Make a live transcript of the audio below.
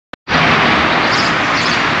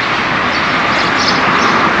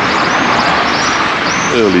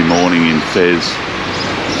early morning in Fez,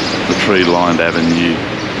 the tree-lined avenue,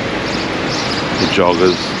 the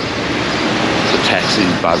joggers, the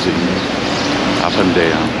taxis buzzing up and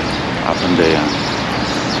down, up and down.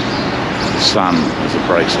 The sun, as it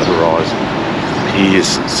breaks the horizon,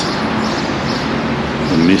 pierces.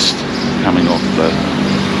 The mist coming off the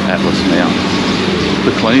Atlas Mountains.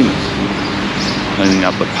 The cleaners cleaning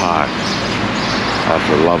up the park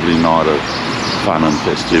after a lovely night of fun and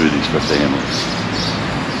festivities for families.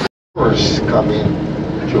 Tourists coming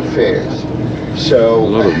to Fez.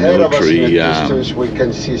 So ahead of us in the distance we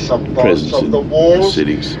can see some parts of the walls. The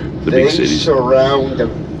big cities. They surround a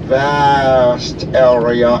vast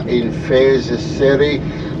area in Fez city,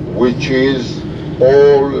 which is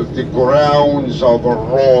all the grounds of a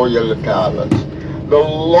royal palace. The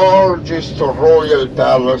largest royal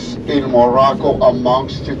palace in Morocco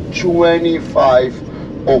amongst 25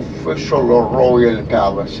 official royal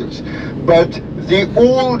palaces. But the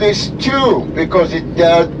oldest too, because it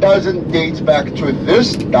doesn't date back to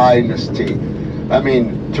this dynasty, I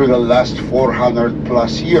mean to the last 400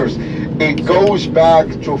 plus years. It goes back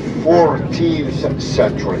to 14th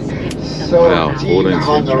century,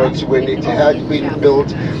 1300s, when it had been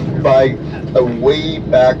built by a way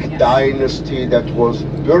back dynasty that was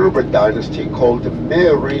Berber dynasty called the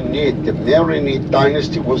Marinid. The Marinid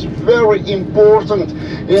dynasty was very important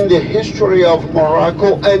in the history of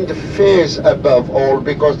Morocco and Fez above all,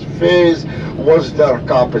 because Fez was their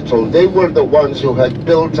capital. They were the ones who had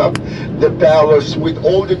built up the palace with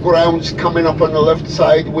all the grounds coming up on the left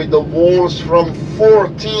side with the walls from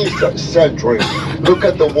 14th century. Look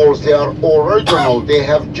at the walls, they are original. They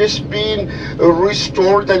have just been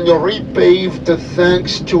restored and repaved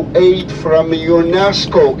thanks to aid from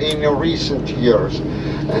UNESCO in recent years.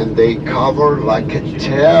 And they cover like a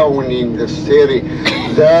town in the city.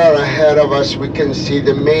 There ahead of us we can see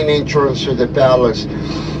the main entrance to the palace.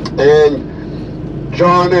 And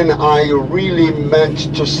John and I really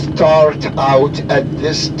meant to start out at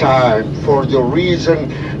this time for the reason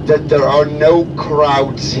that there are no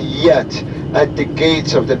crowds yet at the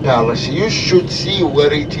gates of the palace. You should see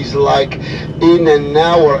what it is like in an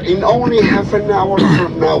hour. In only half an hour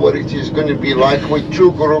from now, what it is going to be like with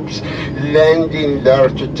two groups landing there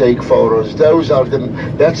to take photos.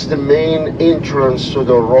 That's the main entrance to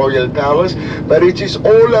the royal palace, but it is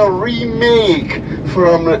all a remake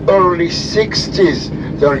from the early 60s.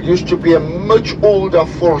 There used to be a much older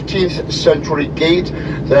 14th century gate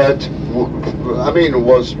that, I mean,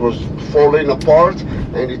 was falling apart,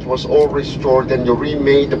 and it was all restored and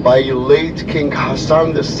remade by late King Hassan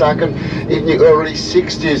II in the early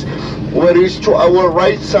 60s. What is to our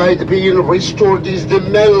right side being restored is the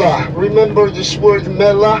Mela. Remember this word,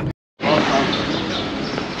 Mela?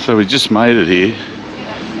 So we just made it here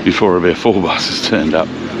before about 4 buses turned up.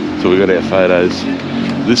 So we got our photos.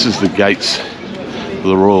 This is the gates of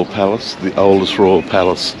the Royal Palace, the oldest royal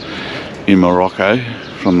palace in Morocco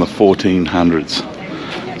from the 1400s.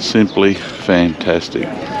 Simply fantastic.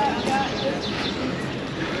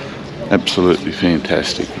 Absolutely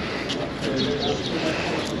fantastic.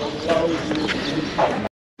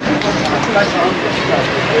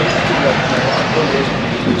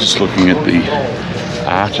 I'm just looking at the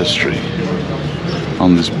artistry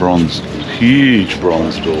on this huge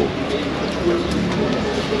bronze door.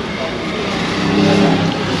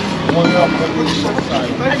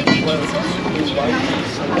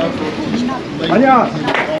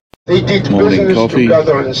 They did business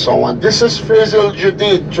together and so on. This is Fez El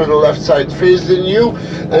Jadid to the left side, Fez the New,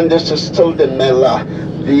 and this is still the Mela,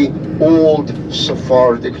 the old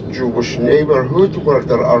Sephardic Jewish neighborhood where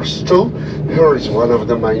there are still, here is one of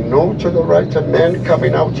them I know to the right, a man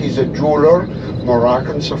coming out, he's a jeweler,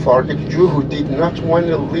 Moroccan Sephardic Jew who did not want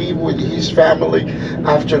to leave with his family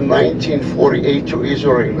after 1948 to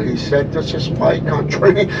Israel. He said, this is my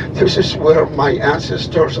country, this is where my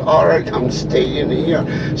ancestors are, and I'm staying here.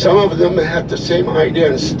 Some of them had the same idea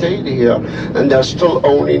and stayed here, and they're still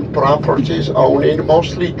owning properties, owning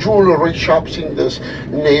mostly jewelry shops in this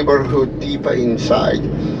neighborhood deeper inside.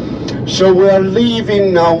 So we are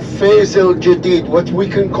leaving now Fez El Jadid, what we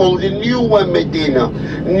can call the newer Medina.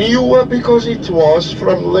 Newer because it was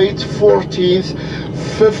from late 14th,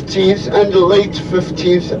 15th and late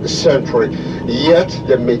 15th century. Yet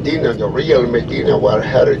the Medina, the real Medina we're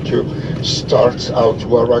headed to, starts out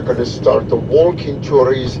where we're going to start the walking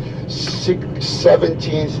tour is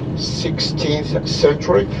 17th, 16th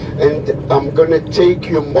century, and I'm going to take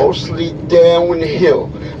you mostly downhill.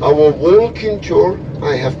 Our walking tour,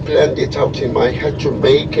 I have planned it out in my head to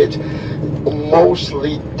make it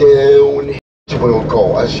mostly downhill. We'll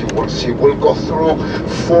go, as you will see, we'll go through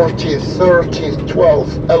 14th, 13th,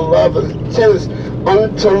 12th, 11th, 10th,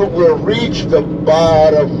 until we reach the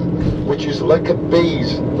bottom, which is like a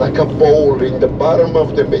base, like a bowl in the bottom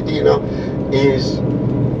of the Medina, is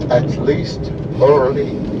at least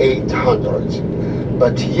early 800s.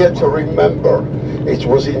 But yet remember, it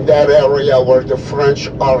was in that area where the French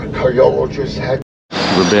archaeologists had.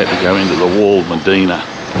 We're about to go into the walled Medina.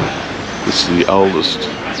 This is the oldest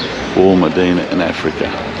walled Medina in Africa,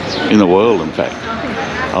 in the world in fact.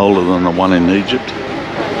 Older than the one in Egypt,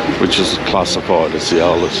 which is classified as the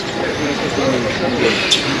oldest.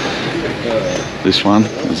 This one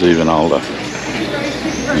is even older.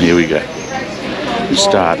 And here we go. We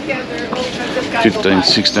start 15th,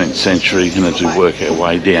 16th century, and as we work our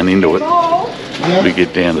way down into it, we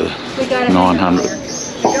get down to 900.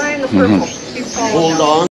 Hold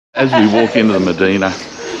on. As we walk into the Medina,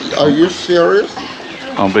 Are you serious?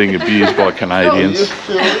 I'm being abused by Are you Canadians,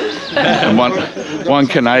 serious? and one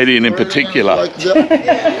Canadian in particular, Like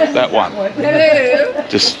that? that one.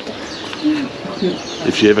 Just,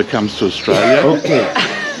 if she ever comes to Australia, Okay.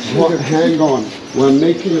 Well, hang on. We're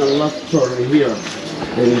making a left turn here.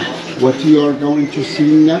 And what you are going to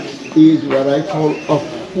see next is what I call a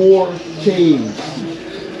foretaste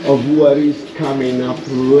of what is coming up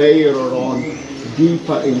later on,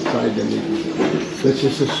 deeper inside the Medina. This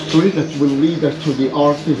is a street that will lead us to the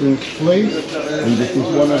artisan's place, and this is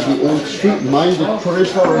one of the old streets. Mind the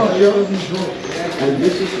tripper here, and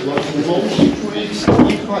this is what most streets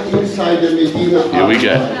deeper inside the Medina here we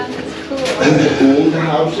go. And the old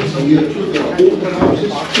houses here too, the old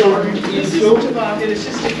houses turned into.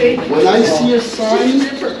 When I see a sign,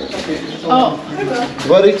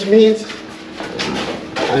 what it means,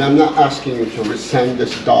 and I'm not asking you to resend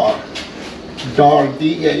this dar. Dar,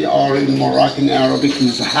 D-A-R in Moroccan Arabic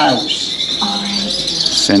means house.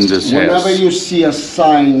 Sender's Whenever house. you see a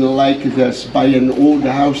sign like this by an old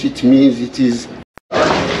house, it means it is.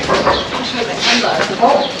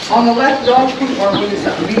 On the left, dog food or what is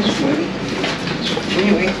that?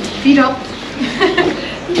 Anyway, feet up.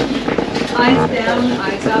 Eyes down,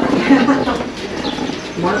 eyes up.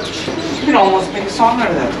 March. You can almost make a song out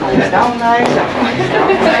of that. Eyes down, eyes up, eyes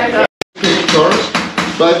down, eyes up. Pictures,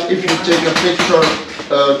 but if you take a picture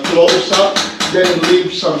close up, then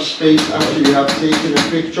leave some space after you have taken a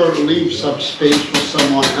picture. Leave some space for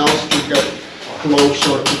someone else to get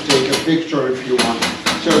closer to take a picture if you want.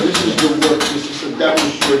 So this is the work. This is a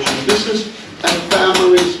demonstration. This is a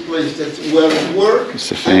family's place. That's where work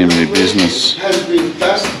It's a family and business. has been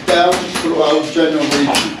passed down throughout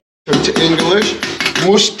generations. To English,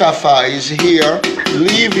 Mustafa is here.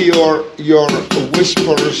 Leave your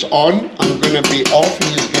whispers on. I'm gonna be off.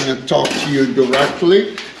 He's gonna talk to you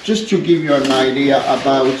directly, just to give you an idea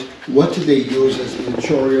about what they use as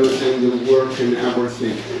materials and the work and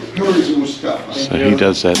everything. Here is Mustafa. So he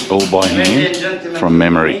does that all by hand, from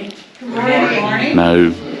memory.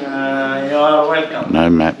 No, You are welcome. no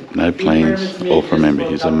map, no plans, all from memory.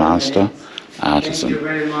 He's a master Thank you artisan.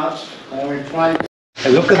 very much. I will try.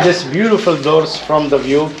 Look at this beautiful doors from the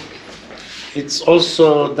view. It's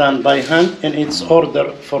also done by hand, and it's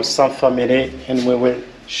ordered for some family, and we will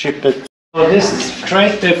ship it. So this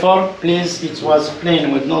tray before, please, it was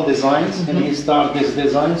plain with no designs, and he started these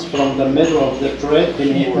designs from the middle of the tray,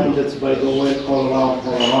 and he ended by the way all around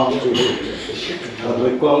to what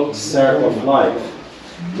we call circle of life.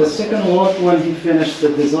 The second work, when he finished the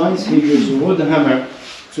designs, he used wood hammer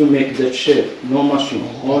to make the shape, no machine,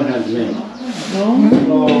 all handmade. So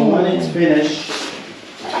when it's finished,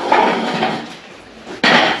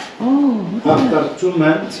 after 2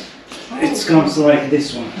 months, it comes like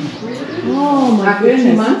this one. Oh my goodness.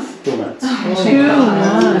 2 months. 2 months.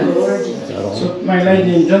 So, my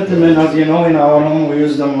ladies and gentlemen, as you know, in our home we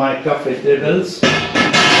use them like coffee tables,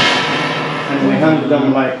 and we hang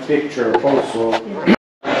them like picture also.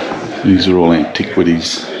 These are all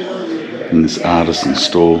antiquities in this artisan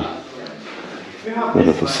store that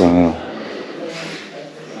are for sale.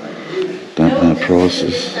 Don't know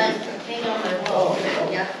prices,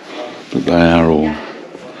 but they are all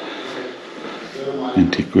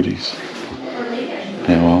antiquities.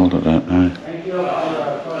 How old, I don't know.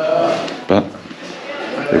 But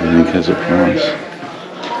everything has a price.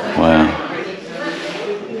 Wow.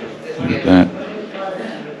 Look at that.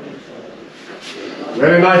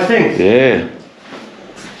 Very nice things. Yeah.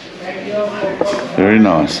 Very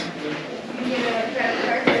nice.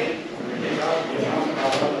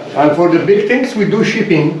 And for the big things, we do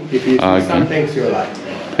shipping if you see Okay. some things you like.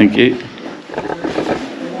 Thank you.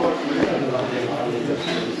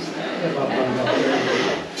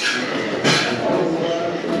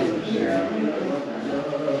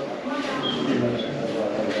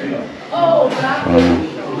 Wow.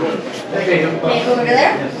 Over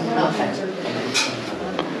there? Oh, okay.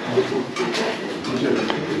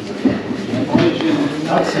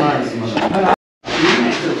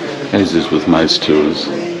 As is with most tours,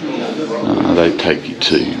 they take you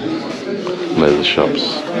to leather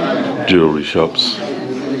shops, jewellery shops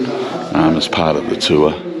as part of the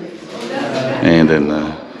tour, and then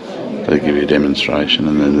they give you a demonstration,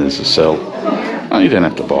 and then there's a sell. Oh, you don't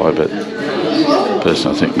have to buy, but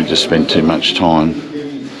personally I think we just spend too much time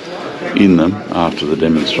in them after the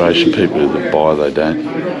demonstration. People that buy, they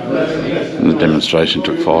don't. And the demonstration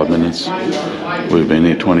took 5 minutes. We've been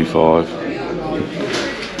here 25,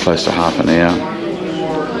 close to half an hour,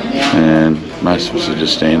 and most of us are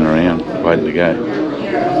just standing around waiting to go.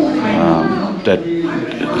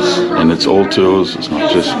 And it's all tours, it's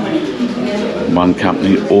not just one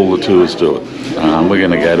company, all the tours do it. We're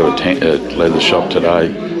going to go to a leather shop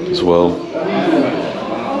today as well.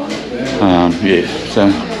 Yeah,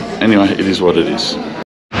 so anyway, it is what it is.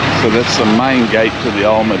 So that's the main gate to the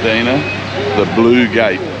old Medina, the blue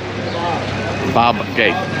gate, Bab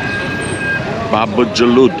Gate, Bab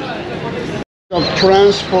Jalud. Of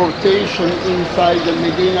transportation inside the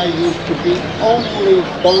Medina used to be only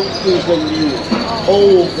donkeys and mules,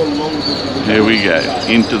 all along the Medina. Here we go,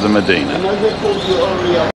 into the Medina. And as I told you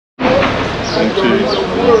earlier, and there is a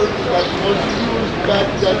word that was used back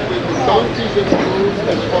then with the donkeys and mules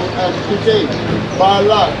as well as today.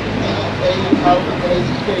 Balak,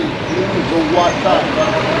 B-A-L-A-K, means a water.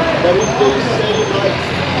 But if they say like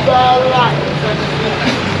Balak, that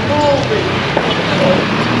means moving.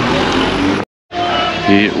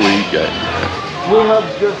 Here we go. We have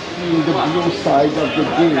just seen the blue side of the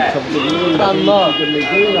gate of the main gate of the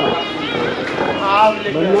Medina.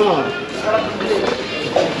 But now,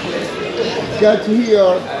 get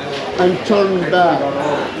here and turn back.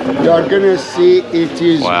 You are gonna see it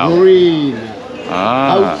is green.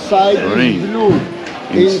 Outside green. is blue,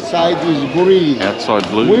 inside is green. Outside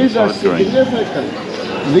blue, With a inside green. significance.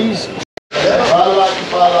 These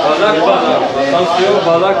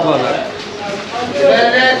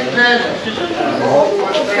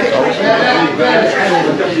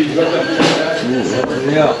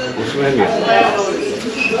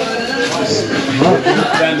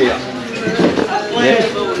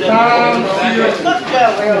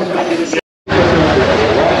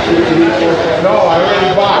No, I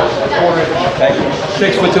already bought.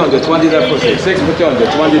 6 for 200, $20 for 6. 6 for 200,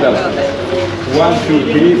 $20. 1,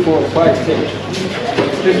 2, 3, 4, 5, 6.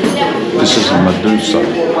 This is a Medusa.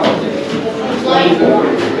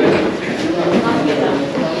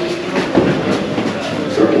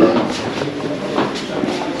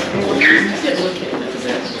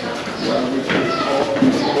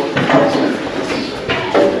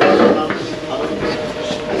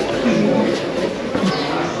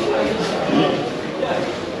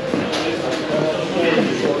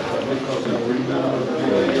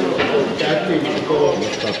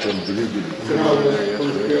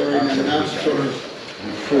 comparing masters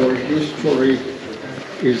for history,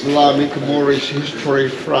 Islamic Moorish history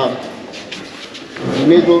from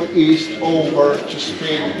Middle East over to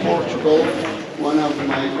Spain, Portugal. One of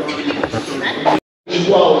my early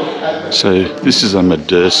So this is a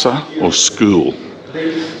madrasa or school,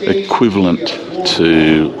 equivalent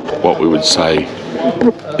to what we would say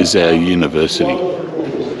is our university.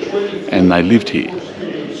 And they lived here.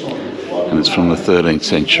 And it's from the 13th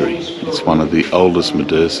century. It's one of the oldest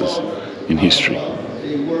madrasas in history.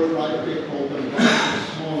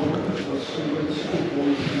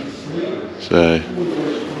 So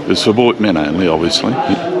it's for men only, obviously.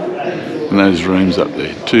 And those rooms up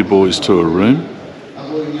there, 2 boys to a room.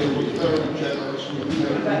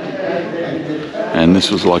 And this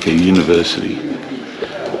was like a university.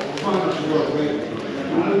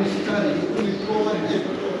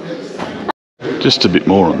 Just a bit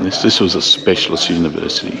more on this. This was a specialist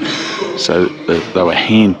university. So they were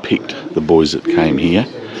hand-picked, the boys that came here,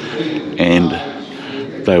 and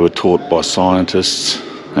they were taught by scientists,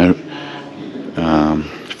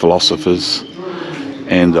 philosophers,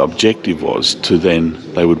 and the objective was to then,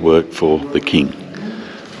 they would work for the king.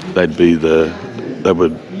 They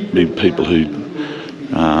would be people who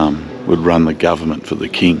would run the government for the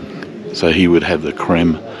king. So he would have the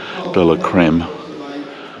creme de la creme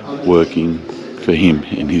working for him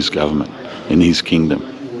in his government, in his kingdom.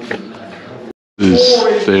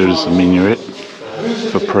 There is a minaret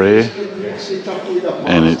for prayer,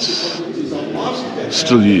 and it's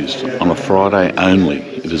still used on a Friday only.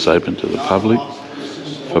 It is open to the public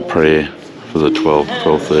for prayer, for the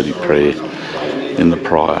 12:30 prayer in the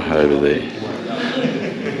prior over there.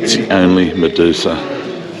 It's the only Medusa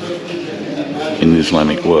in the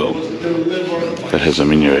Islamic world that has a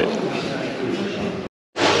minaret.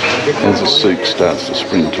 As the souk starts to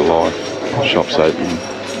spring to life, shops opening,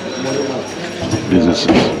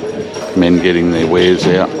 businesses, men getting their wares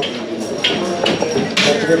out,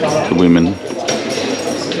 the women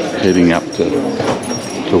heading up to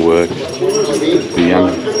work, the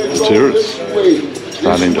young tourists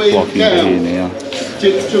starting to flock into here now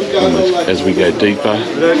as we go deeper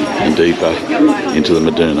and deeper into the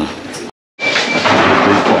Medina.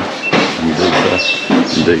 Deeper and deeper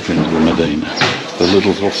and deeper into the Medina. The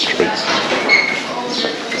little off streets.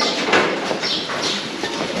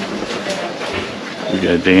 We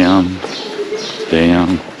go down,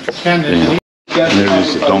 down, down. And there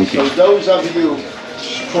is the donkey. So those of you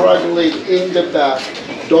struggling in the back,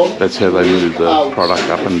 don't. That's how they move the product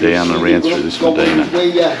up and down and around through this Medina.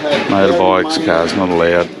 Motorbikes, cars not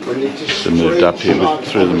allowed. They're moved up here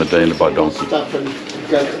through the Medina by donkey.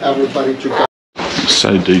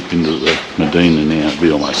 So deep into the Medina now, it'd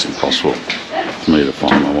be almost impossible for me to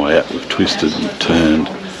find my way out. We've twisted and turned,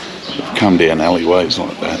 we've come down alleyways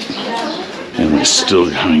like that, and we're still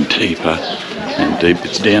going deeper and deep.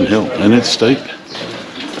 It's downhill and it's steep.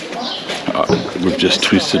 We've just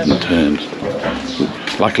twisted and turned.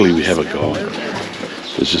 Luckily we have a guide.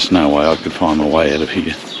 There's just no way I could find my way out of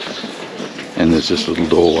here. And there's just little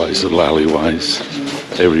doorways, little alleyways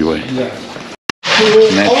everywhere.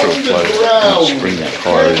 Natural flow of spring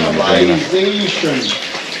fire in the Medina.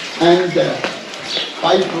 And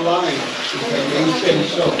pipeline.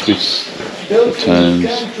 The twists, the turns,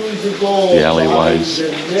 the alleyways.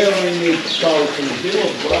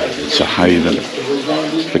 It's a haven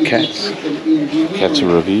for cats. Cats are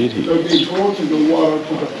revered here.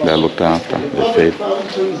 They're looked after, they're fed,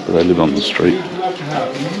 but they live on the street.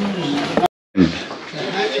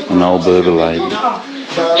 An old Berber lady,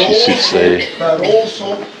 she sits there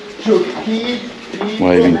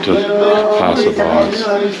waving to passerbys.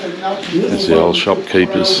 It's the old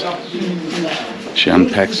shopkeepers. She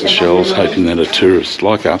unpacks the shelves hoping that a tourist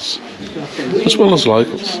like us, as well as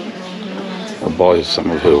locals, will buy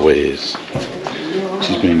some of her wares.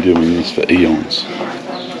 She's been doing this for eons.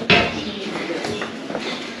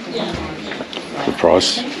 The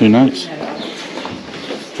price, who knows?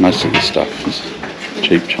 Most of the stuff is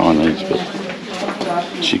cheap Chinese, but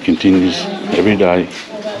she continues every day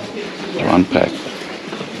to unpack,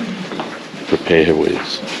 prepare her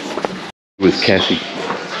wares. With Kathy.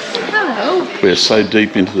 Hello. We're so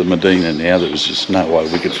deep into the Medina now there was just no way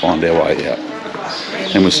we could find our way out.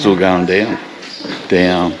 And we're still going down,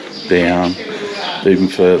 down, down, even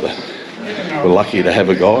further. We're lucky to have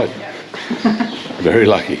a guide. Very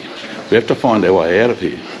lucky. We have to find our way out of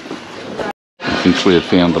here. I think we have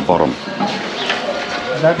found the bottom.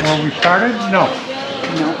 Is that where we started? No.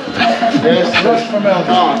 I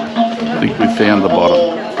think we found the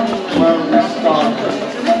bottom.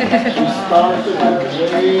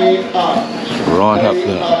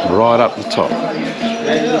 Right up the top.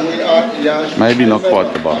 Maybe not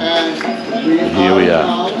quite the bottom. Here we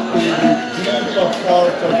are.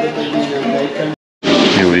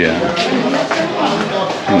 Here we are.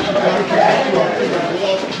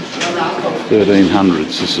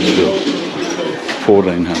 1300s this is built.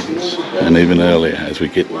 1400s and even earlier as we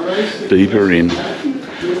get deeper in.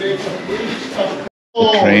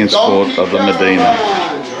 The transport of the Medina,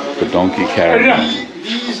 the donkey caravan.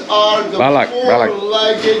 These are the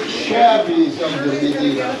four-legged Chevys of the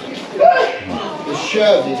Medina. The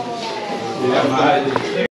Chevys.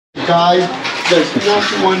 Guys, there's not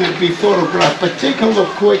one to be photographed, but take a look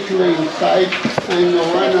quickly inside and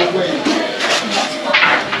run away.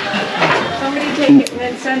 Somebody take it and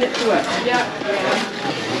then send it to us. Yeah.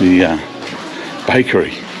 The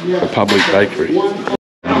bakery, the public bakery.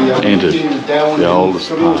 Entered the oldest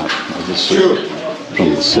part of the souk from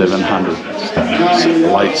the 700s,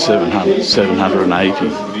 late 700s, 780,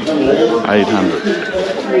 800.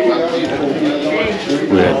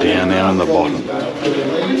 We're down now in the bottom.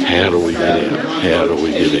 How do we get out? How do we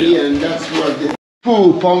get out?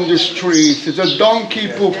 Poop on the street, the donkey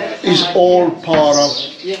poop is all part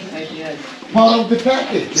of the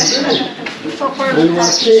package, isn't it? And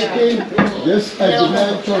we're taking this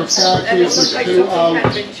adventure package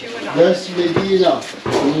throughout this Medina.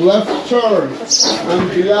 Left turn. I'm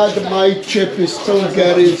glad my chip is still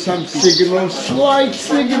getting some signal, slight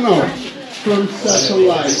signal from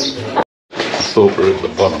satellite. I thought we were at the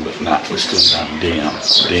bottom, but no, we're still going down,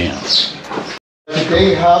 down.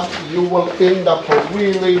 You will end up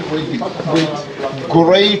really with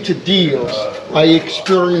great deals. I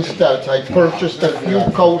experienced that. I purchased a few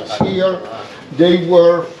coats here. They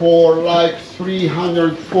were for like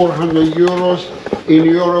 300, 400 euros. In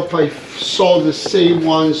Europe, I saw the same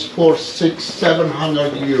ones for 600,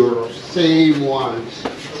 700 euros. Same ones.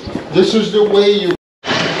 This is the way you...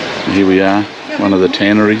 Here we are, one of the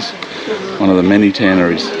tanneries, one of the many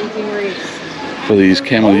tanneries for these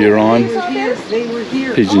camel urine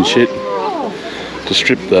pigeon shit to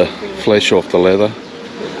strip the flesh off the leather.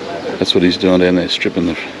 That's what he's doing down there, stripping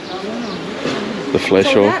the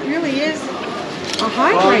flesh off. That really is a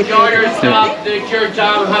hide Daughter, stop the church.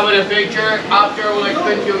 I'm having a picture. After we'll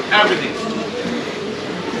explain to you everything.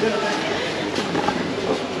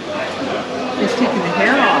 Just taking the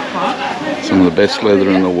hair off, huh? Some of the best leather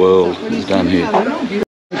in the world is done here.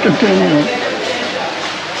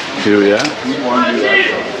 Here we are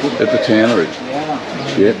at the tannery.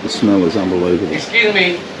 Yeah, the smell is unbelievable. Excuse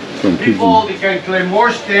me. From People, pigeon. they can climb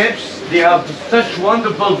more steps. They have such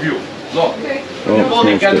wonderful view. Look. Oh, People,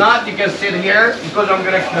 they small cannot. You can sit here because I'm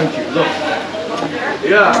gonna count you. Look.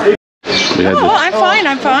 Yeah. We have Oh, I'm fine,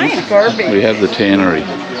 I'm fine. we have the tannery.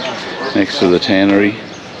 Next to the tannery, we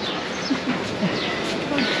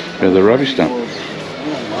have the rubbish dump.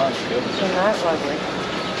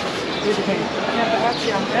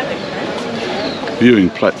 Viewing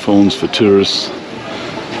platforms for tourists.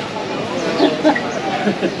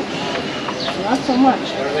 Not so much.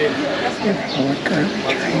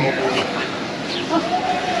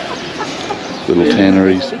 Little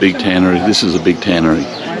tanneries, big tannery. This is a big tannery.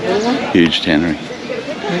 Huge tannery.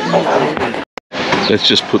 Let's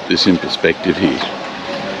just put this in perspective here.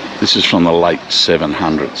 This is from the late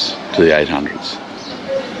 700s to the 800s.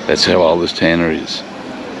 That's how old this tannery is.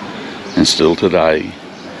 And still today,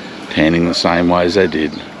 tanning the same way as they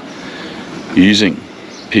did, using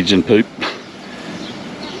pigeon poop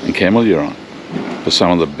and camel urine for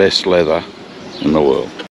some of the best leather in the world.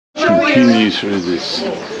 Continue through this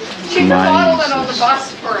She can model it on the maze,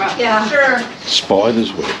 bus for us. Yeah. Sure.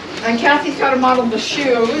 spider's web And Kathy's got to model the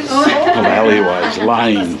shoes. of alleyways,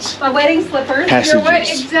 lanes, My wedding slippers.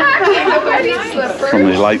 passages Exactly, the wedding slippers. from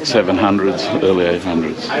the late 700s, early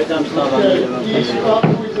 800s.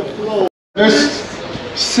 This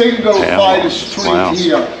single Camel. file street Wow.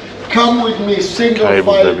 here. Come with me, single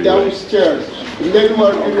Cables file everywhere. downstairs. And then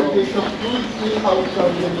we're going to be completely out of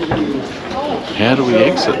the view. How do we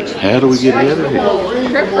exit? How do we get out of here?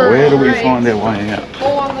 Where do we find our way out? Go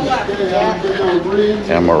on the left. Okay, I'm going to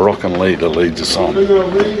ring. Our Moroccan leader leads us I'm on. going to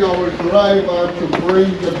ring our driver to bring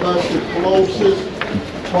the bus the closest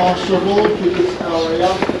possible to this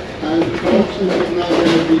area. And closest is not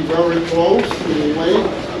going to be very close to the lake,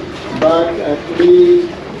 but at least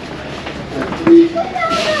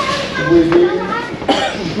within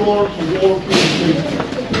short walking distance.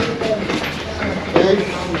 Okay?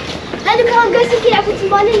 أنا كمان قصدي كذا كنت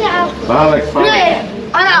ما نلعب. Balik,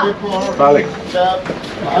 أنا. Balik.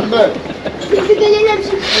 محمد.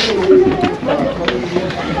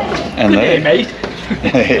 And there, mate.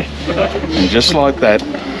 And just like that,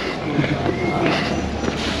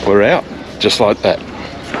 we're out. Just like that.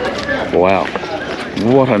 Wow.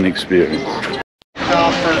 What an experience.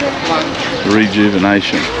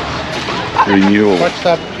 Rejuvenation. Renewal. What's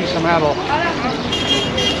that piece of metal?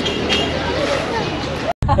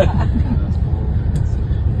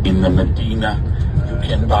 In the Medina, you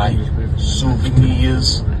can buy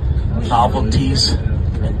souvenirs, novelties,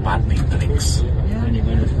 and party drinks.